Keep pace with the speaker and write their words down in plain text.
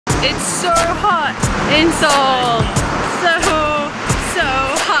It's so hot in Seoul. So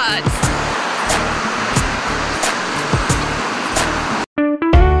hot.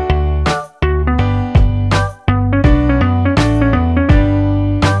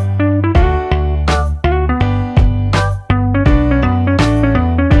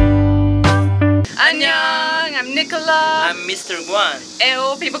 Annyeong, I'm Nicola. I'm Mr. Guan.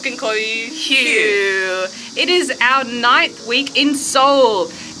 Or people can call you Hugh. It is our 9th week in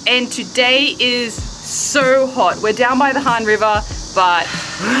Seoul and today is so hot. We're down by the Han River, but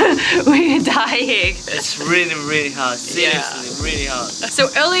we're dying. It's really hot. Seriously, really hot. So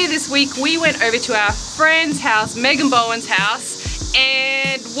earlier this week we went over to our friend's house, Megan Bowen's house,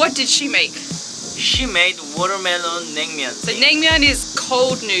 and what did she make? She made watermelon naengmyeon. So naengmyeon is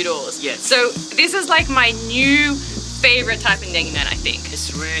cold noodles. Yes. So this is like my new favorite type of naengmyeon, I think.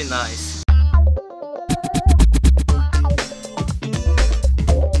 It's really nice.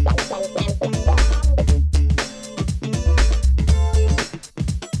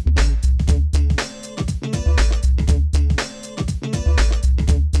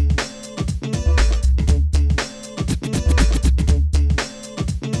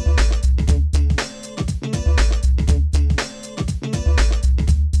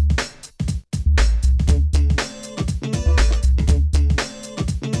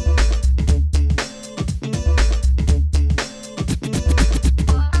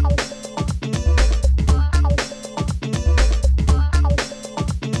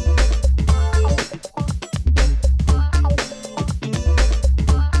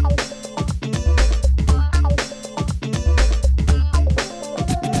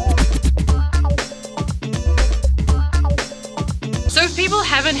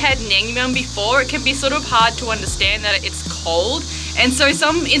 Haven't had naengmyeon before, it can be sort of hard to understand that it's cold, and so in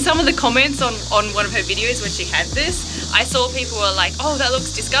some of the comments on one of her videos when she had this, I saw people were like, oh, that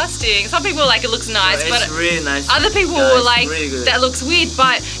looks disgusting. Some people were like, it looks nice, but it's really nice. Other people were like, really that looks weird.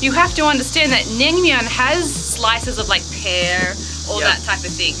 But you have to understand that naengmyeon has slices of like pear, all that type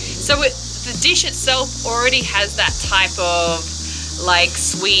of thing, so the dish itself already has that type of like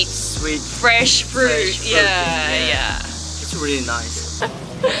sweet fresh fruit. Yeah. It's really nice.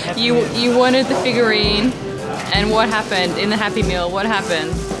 You wanted the figurine, and what happened in the Happy Meal? What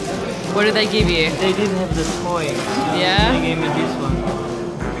happened? What did they give you? They didn't have the toy. Yeah? They gave me this one.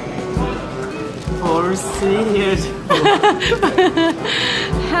 For 3 years old.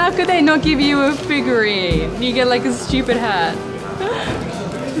 How could they not give you a figurine? You get like a stupid hat.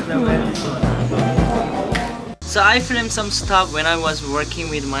 So I filmed some stuff when I was working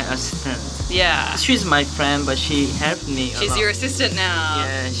with my assistant. Yeah. She's my friend, but she helped me a lot. She's your assistant now.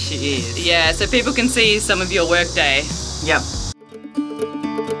 Yeah, she is. Yeah, so people can see some of your work day. Yep.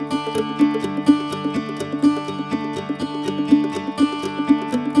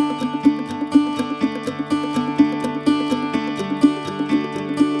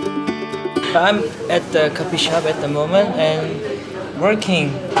 I'm at the coffee shop at the moment and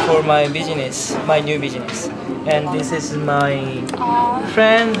working for my business, my new business. And this is my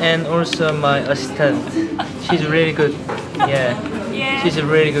friend and also my assistant. She's really good. Yeah. She's a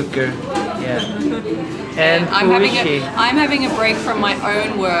really good girl. Yeah. And I'm having a break from my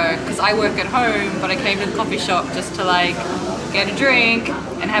own work because I work at home, but I came to the coffee shop just to like get a drink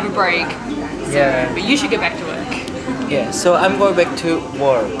and have a break. So, yeah. But you should get back to work. Yeah. So I'm going back to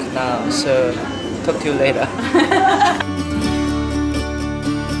work now. So talk to you later.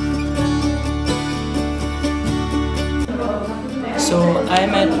 So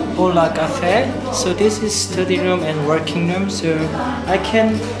I'm at Bola Cafe. So this is study room and working room. So I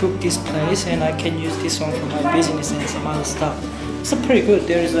can book this place and I can use this one for my business and some other stuff. It's pretty good.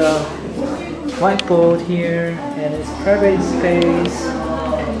 There's a whiteboard here and it's private space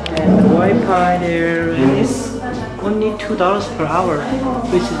and the Wi-Fi there, and it's only $2 per hour,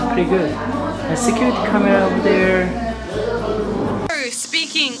 which is pretty good. A security camera over there.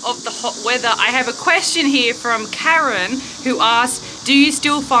 Speaking of the hot weather, I have a question here from Karen who asked, do you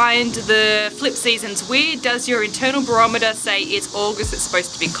still find the flip seasons weird? Does your internal barometer say it's August, it's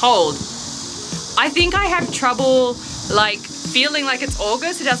supposed to be cold? I think I have trouble like feeling like it's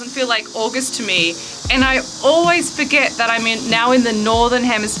August. It doesn't feel like August to me, and I always forget that I'm now in the northern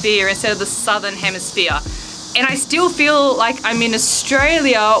hemisphere instead of the southern hemisphere. And I still feel like I'm in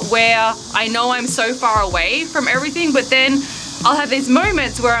Australia where I know I'm so far away from everything, but then I'll have these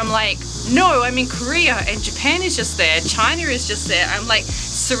moments where I'm like, no, I'm in Korea and Japan is just there, China is just there. I'm like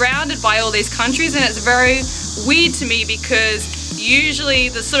surrounded by all these countries, and it's very weird to me because usually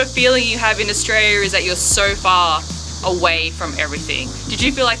the sort of feeling you have in Australia is that you're so far away from everything. Did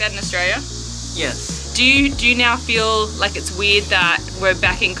you feel like that in Australia? Yes. Do you now feel like it's weird that we're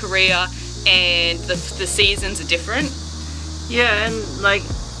back in Korea and the seasons are different? Yeah, and like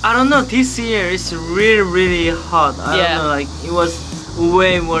I don't know, this year is really hot. I don't know, like it was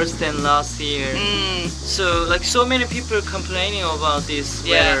way worse than last year. So like so many people complaining about this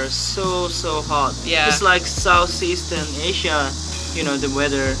weather. So hot. It's like Southeastern Asia, you know, the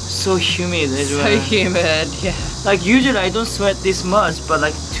weather so humid as well. So humid, yeah. Like usually I don't sweat this much, but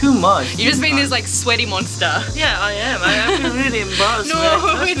like too much. You just mean this like sweaty monster. Yeah, I am. I feel really embarrassed when I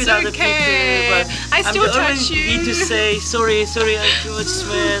touch with other people, but I still touch you. Need to say sorry, I too much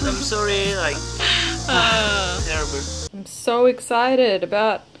sweat. I'm sorry. Like terrible. I'm so excited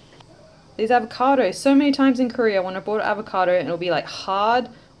about these avocados. So many times in Korea when I bought avocado, it'll be like hard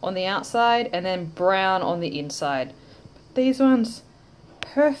on the outside and then brown on the inside. But these ones,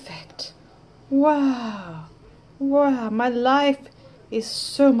 perfect. Wow. Wow, my life is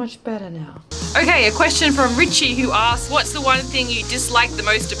so much better now. Okay, a question from Richie who asks, what's the one thing you dislike the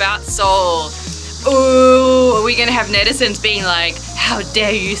most about Seoul? Ooh, are we gonna have netizens being like, how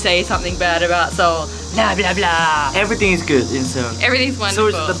dare you say something bad about Seoul? Blah blah blah. Everything is good in Seoul. Everything's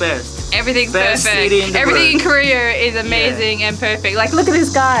wonderful. Seoul is the best. Everything's best perfect. City in the Everything world. in Korea is amazing and perfect. Like, look at this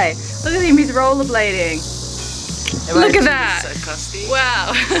guy. Look at him, he's rollerblading. Look at that. Sarcastic?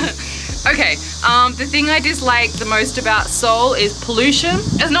 Wow. Okay, the thing I dislike the most about Seoul is pollution.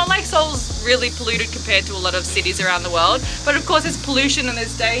 It's not like Seoul's really polluted compared to a lot of cities around the world, but of course it's pollution and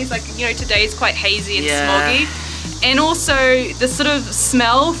there's days like, you know, today is quite hazy and smoggy. And also the sort of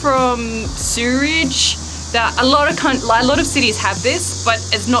smell from sewage that a lot of cities have this, but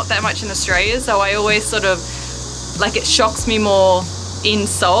it's not that much in Australia, so I always sort of, like, it shocks me more in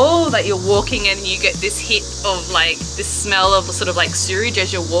Seoul that you're walking and you get this hit of like this smell of sort of like sewage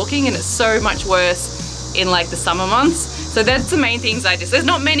as you're walking, and it's so much worse in like the summer months. So that's the main things I dislike. There's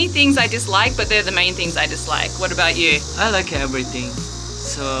not many things I dislike, but they're the main things I dislike. What about you? I like everything,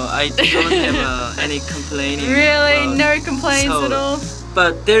 so I don't have any complaining. Really? No complaints at all?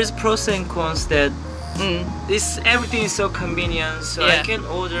 But there's pros and cons that everything is so convenient, so I can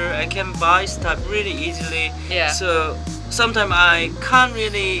order, I can buy stuff really easily. So sometimes I can't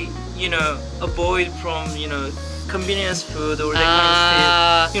really, you know, avoid from, you know, convenience food or that kind of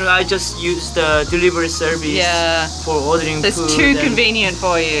stuff. You know, I just use the delivery service for ordering food. It's too convenient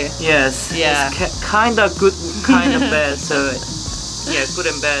for you. Yes. Yeah. It's kind of good, kind of bad. So yeah, good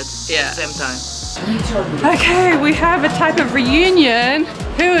and bad at the same time. Okay, we have a type of reunion.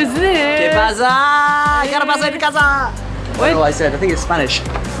 Who is this? ¿Qué pasa? ¿Qué pasa en casa? What do I said? I think it's Spanish.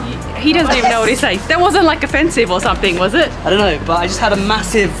 He doesn't even know what he's saying. That wasn't like offensive or something, was it? I don't know, but I just had a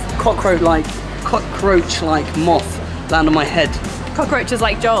massive cockroach-like moth land on my head. Cockroaches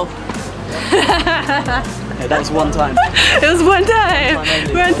like Joel. Okay, that was one time. It was one time.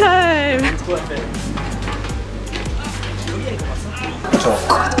 One time. It's worth it.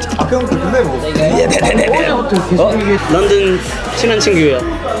 런던 친한 친구야.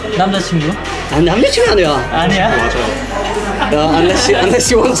 남자친구? 아니, 남자친구 아니야. 아니야? 야,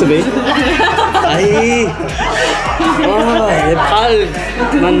 unless you want to be. 아이. 내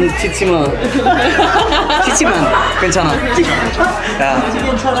발만 찢지만. 괜찮아. 야.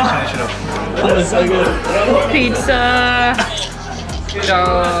 So good. Pizza.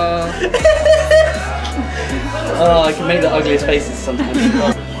 Oh, I can make the ugliest faces sometimes.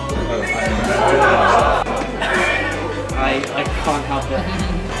 I can't help it.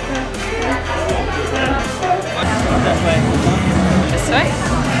 This way?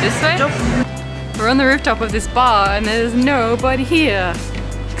 This way? We're on the rooftop of this bar and there's nobody here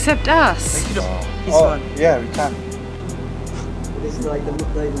except us. Oh, yeah, we can. This is like the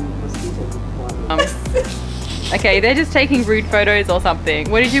mosquito. Okay, they're just taking rude photos or something.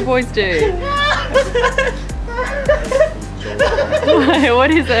 What did you boys do?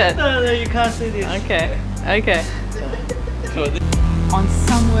 What is it? No, you can't see this. Okay, okay. On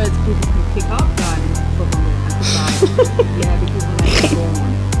some words people can pick up, yeah, because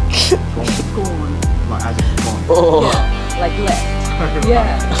like scorn. Like as it's gone. Oh. Yeah, like left.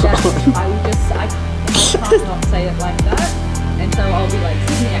 Yeah, I can't not say it like that, and so I'll be like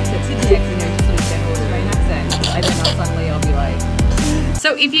Sydney accent, you know, just sort of general Australian accent, and then suddenly I'll be like. So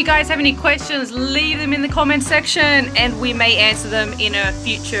if you guys have any questions, leave them in the comment section and we may answer them in a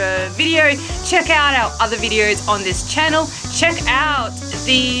future video. Check out our other videos on this channel. Check out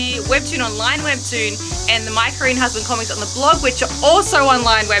the webtoon on LINE WEBTOON and the My Korean Husband comics on the blog, which are also on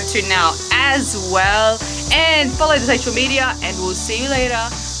LINE WEBTOON now as well. And follow the social media and we'll see you later.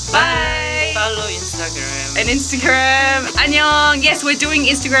 Bye! Follow Instagram. And Instagram. Annyeong! Yes, we're doing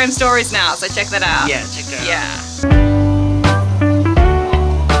Instagram stories now, so check that out. Yeah, check that out. Yeah.